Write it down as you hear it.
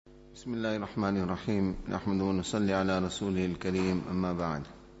بسم الله الرحمن الرحيم نحمده ونصلي على رسوله الكريم أما بعد.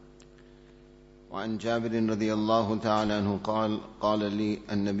 وعن جابر رضي الله تعالى عنه قال لي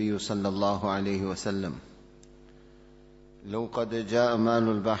النبي صلى الله عليه وسلم: لو قد جاء مال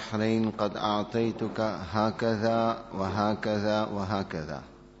البحرين قد أعطيتك هكذا وهكذا وهكذا،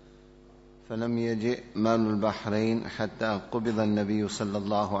 فلم يجئ مال البحرين حتى قبض النبي صلى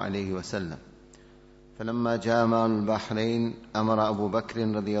الله عليه وسلم. فلما جاء مال البحرين أمر أبو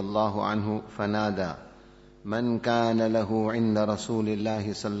بكر رضي الله عنه فنادى: من كان له عند رسول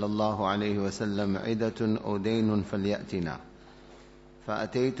الله صلى الله عليه وسلم عدة أو دين فليأتنا.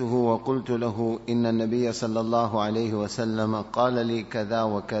 فأتيته وقلت له: إن النبي صلى الله عليه وسلم قال لي كذا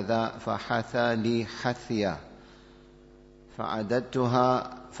وكذا، فحثى لي حثيا،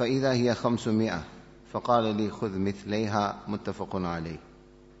 فعددتها فإذا هي 500، فقال لي: خذ مثليها. متفق عليه.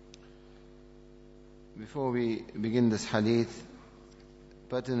 Before we begin this hadith,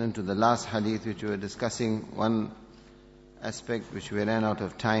 pertinent to the last hadith which we were discussing, one aspect which we ran out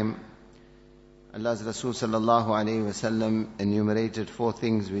of time, Allah's Rasul sallallahu alayhi wa sallam enumerated 4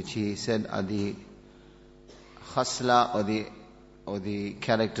 things which he said are the khasla or the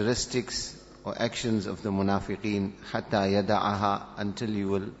characteristics or actions of the munafiqeen, hatta yada'aha, until you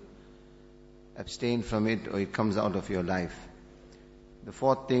will abstain from it or it comes out of your life. The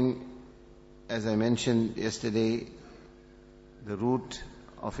 4th thing, as I mentioned yesterday, the root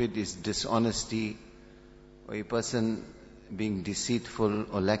of it is dishonesty, or a person being deceitful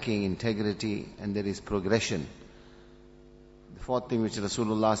or lacking integrity, and there is progression. The 4th thing which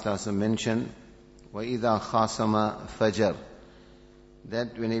Rasulullah sallallahu alaihi wasallam mentioned, وَإِذَا خَاصَمَ فَجَرَ,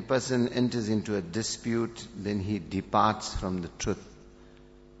 that when a person enters into a dispute, then he departs from the truth.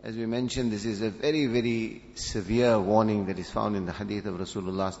 As we mentioned, this is a very, very severe warning that is found in the hadith of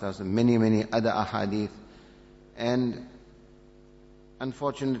Rasulullah sallallahu alaihi wasallam, many other ahadith. And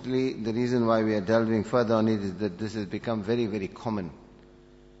unfortunately, the reason why we are delving further on it is that this has become very, very common.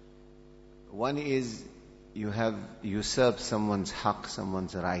 One is, you have usurped someone's haqq,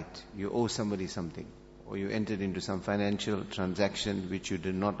 someone's right. You owe somebody something, or you entered into some financial transaction which you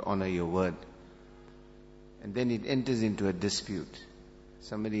did not honor your word. And then it enters into a dispute.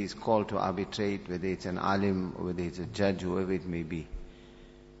 Somebody is called to arbitrate, whether it's an alim or whether it's a judge, whoever it may be.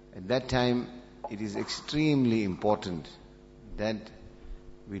 At that time, it is extremely important that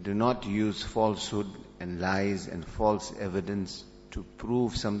we do not use falsehood and lies and false evidence to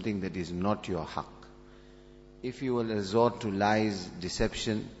prove something that is not your haqq. If you will resort to lies,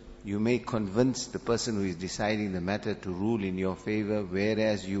 deception, you may convince the person who is deciding the matter to rule in your favor,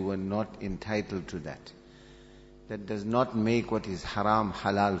 whereas you were not entitled to that. That does not make what is haram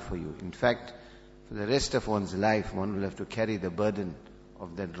halal for you. In fact, for the rest of one's life, one will have to carry the burden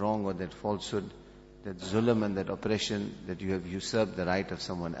of that wrong or that falsehood, that zulm and that oppression, that you have usurped the right of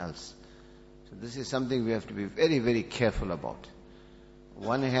someone else. So this is something we have to be very, very careful about. On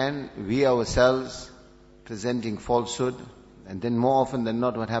one hand, we ourselves presenting falsehood, and then more often than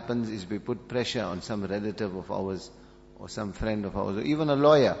not what happens is we put pressure on some relative of ours or some friend of ours or even a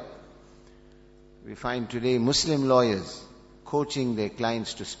lawyer. We find today Muslim lawyers coaching their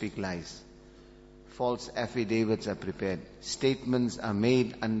clients to speak lies. False affidavits are prepared. Statements are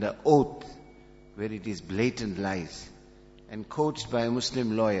made under oath where it is blatant lies. And coached by a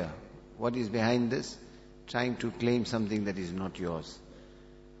Muslim lawyer. What is behind this? Trying to claim something that is not yours.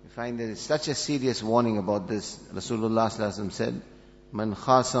 We find there is such a serious warning about this. Rasulullah sallallahu alaihi wasallam said, Man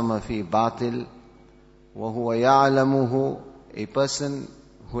khasama fi batil wa huwa ya'lamuhu, a person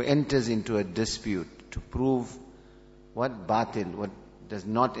who enters into a dispute to prove what batil, what is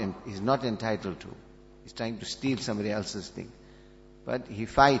not entitled to. He's trying to steal somebody else's thing. But he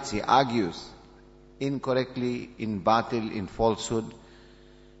fights, he argues incorrectly, in batil, in falsehood.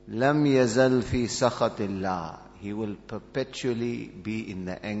 Lam yazal fi sakhatillah. He will perpetually be in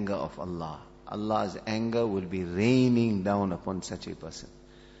the anger of Allah. Allah's anger will be raining down upon such a person.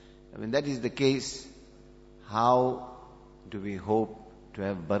 When that is the case, how do we hope to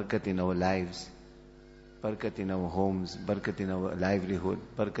have barakat in our lives, barakat in our homes, barakat in our livelihood,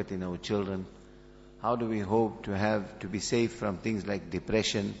 barakat in our children? How do we hope to be safe from things like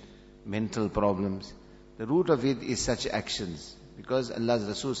depression, mental problems? The root of it is such actions. Because Allah's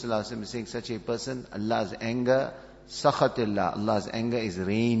Rasul sallallahu alaihi wasallam is saying, such a person, Allah's anger, sakhatillah, Allah's anger is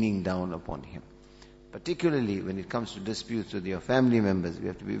raining down upon him. Particularly when it comes to disputes with your family members, we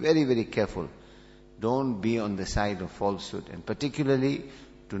have to be very, very careful. Don't be on the side of falsehood, and particularly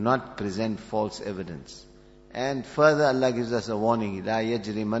do not present false evidence. And further, Allah gives us a warning: لا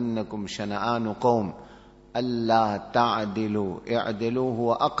يجرمنكم شنآن قوم ألا تعدلوا اعدلوا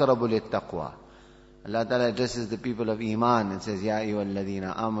هو أقرب للتقوى. Allah Ta'ala addresses the people of Iman and says, Ya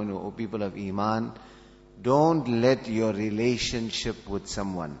ayyuhalladhina amanu, O people of Iman, don't let your relationship with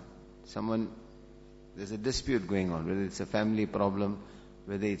someone, there's a dispute going on, whether it's a family problem,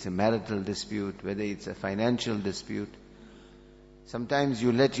 whether it's a marital dispute, whether it's a financial dispute. Sometimes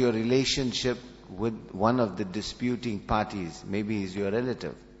you let your relationship with one of the disputing parties, maybe he's your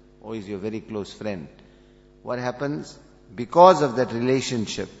relative or he's your very close friend. What happens? Because of that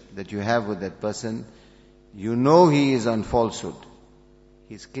relationship that you have with that person, you know he is on falsehood.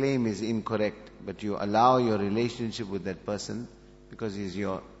 His claim is incorrect, but you allow your relationship with that person, because he's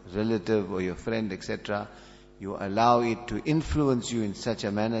your relative or your friend, etc., you allow it to influence you in such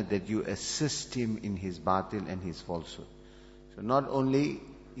a manner that you assist him in his batil and his falsehood. So not only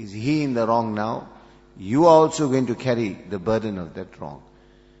is he in the wrong now, you are also going to carry the burden of that wrong.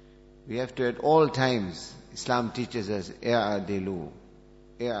 We have to at all times, Islam teaches us, i'adilu,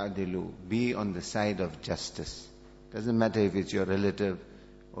 be on the side of justice. Doesn't matter if it's your relative,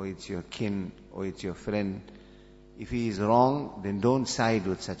 or it's your kin, or it's your friend. If he is wrong, then don't side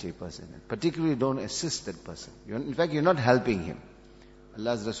with such a person. Particularly don't assist that person. In fact, you're not helping him.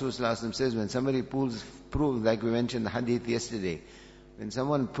 Allah's Rasul Sallallahu Alaihi Wasallam says, when somebody proves, like we mentioned the hadith yesterday, when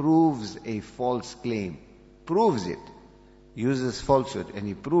someone proves a false claim, proves it, uses falsehood, and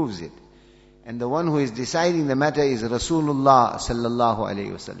he proves it, and the one who is deciding the matter is Rasulullah Sallallahu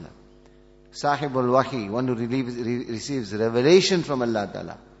Alaihi Wasallam, Sahibul Wahi, one who receives revelation from Allah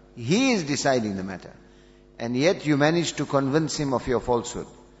Ta'ala. He is deciding the matter. And yet you manage to convince him of your falsehood.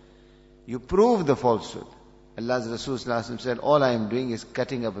 You prove the falsehood. Allah's Rasul Sallallahu Alaihi Wasallam said, all I am doing is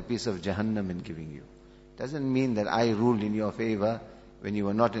cutting up a piece of Jahannam and giving you. Doesn't mean that I ruled in your favor when you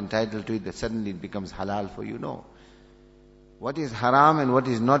were not entitled to it, that suddenly it becomes halal for you. No. What is haram and what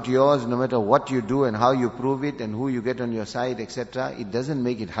is not yours, no matter what you do and how you prove it and who you get on your side, etc., it doesn't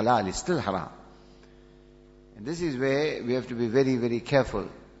make it halal, it's still haram. And this is where we have to be very, very careful.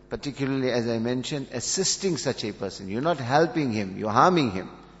 Particularly, as I mentioned, assisting such a person. You're not helping him, you're harming him.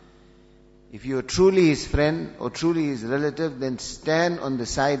 If you're truly his friend or truly his relative, then stand on the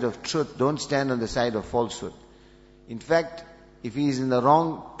side of truth, don't stand on the side of falsehood. In fact, if he is in the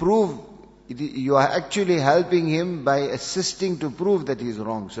wrong, you are actually helping him by assisting to prove that he is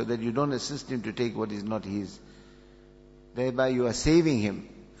wrong, so that you don't assist him to take what is not his. Thereby you are saving him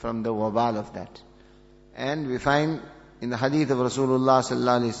from the wabal of that. And we find in the hadith of Rasulullah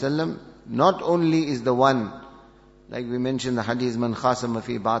Sallallahu Alaihi Wasallam, not only is the one, like we mentioned the hadith, man khasama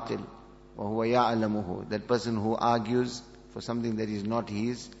fi batil, wa huwa ya'lamuhu, that person who argues for something that is not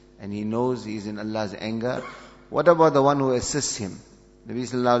his, and he knows he is in Allah's anger. What about the one who assists him? Nabi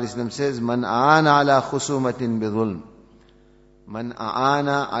Sallallahu Alaihi Wasallam says, man a'ana ala khusumatin bidhulm. Man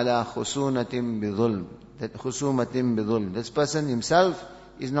a'ana ala khusumatin bidhulm. That khusumatin bidhulm. This person himself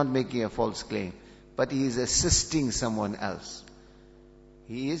is not making a false claim, but he is assisting someone else.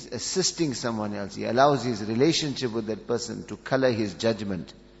 He is assisting someone else. He allows his relationship with that person to color his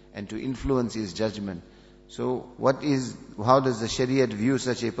judgment and to influence his judgment. So how does the Shariat view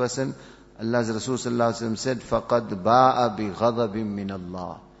such a person? Allah's Rasul Sallallahu Alaihi Wasallam said, فَقَدْ بَاءَ بِغَضَبٍ مِّنَ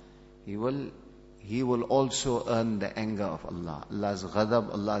اللَّهِ. He will also earn the anger of Allah. Allah's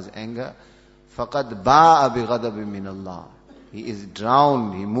ghadab, Allah's anger. فَقَدْ بَاءَ بِغَضَبٍ مِّنَ اللَّهِ. He is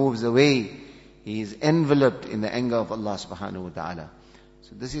drowned, he moves away, he is enveloped in the anger of Allah subhanahu wa ta'ala.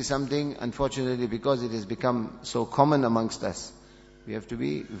 So this is something, unfortunately, because it has become so common amongst us, we have to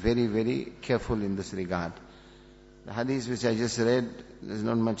be very, very careful in this regard. The hadith which I just read, there's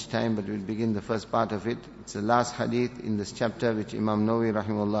not much time, but we'll begin the first part of it. It's the last hadith in this chapter which Imam Nawawi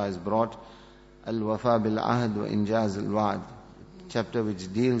rahimahullah has brought, Al-Wafa bil-Ahd wa Injaz al-Wa'd. Chapter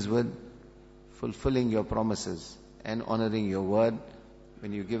which deals with fulfilling your promises and honoring your word.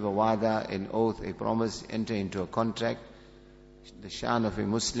 When you give a wa'da, an oath, a promise, enter into a contract, the shan of a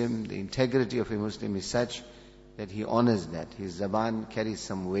Muslim, the integrity of a Muslim is such that he honors that. His zaban carries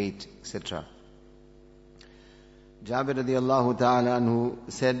some weight, etc. Jabir radiallahu ta'ala anhu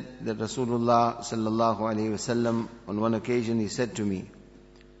said that Rasulullah sallallahu alayhi wasallam, on one occasion he said to me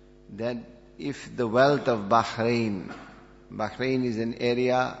that if the wealth of Bahrain is an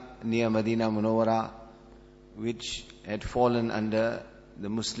area near Medina Munawwara which had fallen under the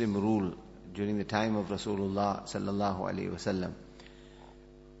Muslim rule during the time of Rasulullah sallallahu alayhi wasallam,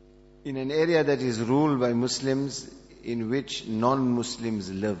 in an area that is ruled by Muslims in which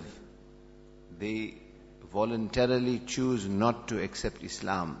non-Muslims live, they voluntarily choose not to accept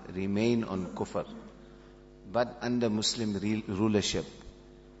Islam, remain on kufr, but under Muslim rulership,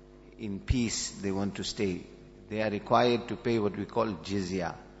 in peace they want to stay. They are required to pay what we call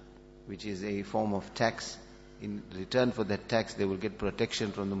jizya, which is a form of tax. In return for that tax, they will get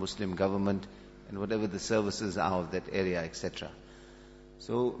protection from the Muslim government and whatever the services are of that area, etc.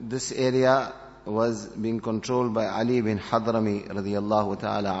 So this area was being controlled by Ali bin Hadrami radiyallahu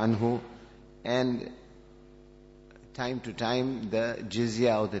ta'ala anhu, and time to time the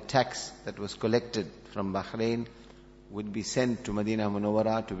jizya or the tax that was collected from Bahrain would be sent to Medina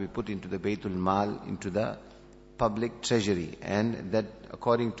Munawwara to be put into the Baytul Mal, into the public treasury, and that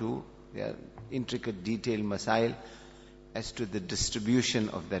according to their intricate detailed masail as to the distribution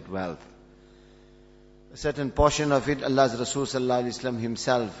of that wealth. A certain portion of it, Allah's Rasul sallallahu alaihi wasallam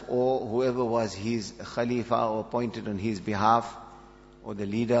himself, or whoever was his Khalifa or appointed on his behalf, or the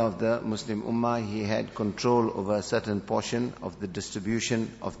leader of the Muslim Ummah, he had control over a certain portion of the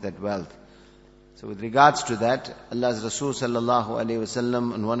distribution of that wealth. So with regards to that, Allah's Rasul sallallahu alaihi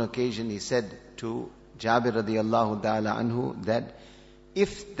wasallam on one occasion he said to Jabir radiyallahu ta'ala anhu that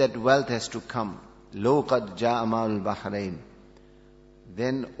if that wealth has to come, lo qad ja'a ma'ul Bahrain,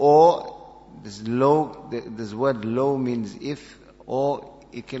 then this word lo means if, or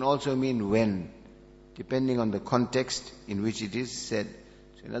it can also mean when, depending on the context in which it is said.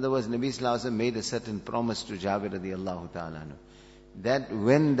 So in other words, Nabi sallallahu alaihi wasallam made a certain promise to Jabir radiyallahu ta'ala anhu, that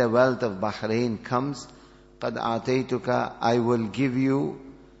when the wealth of Bahrain comes, قَدْ آتَيْتُكَ, I will give you.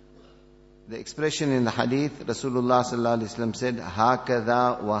 The expression in the hadith, Rasulullah sallallahu alaihi wasallam said,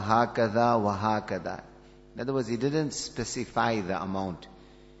 هَكَذَا وَهَكَذَا وَهَكَذَا. In other words, he didn't specify the amount,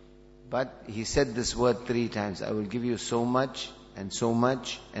 but he said this word 3 times, I will give you so much, and so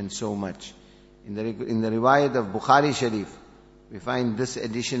much, and so much. In the riwayat of Bukhari Sharif, we find this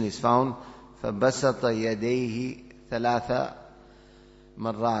addition is found, فَبَسَطَ يَدَيْهِ ثَلَاثَ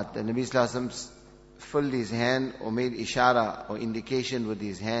marrat. The Nabi sallallahu alaihi wasallam filled his hand or made ishara or indication with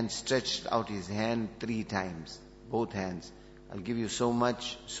his hand, stretched out his hand 3 times, both hands. I'll give you so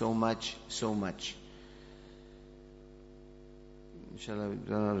much, so much, so much. Inshallah, we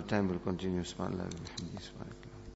run out of time, we'll continue. Subhanallah.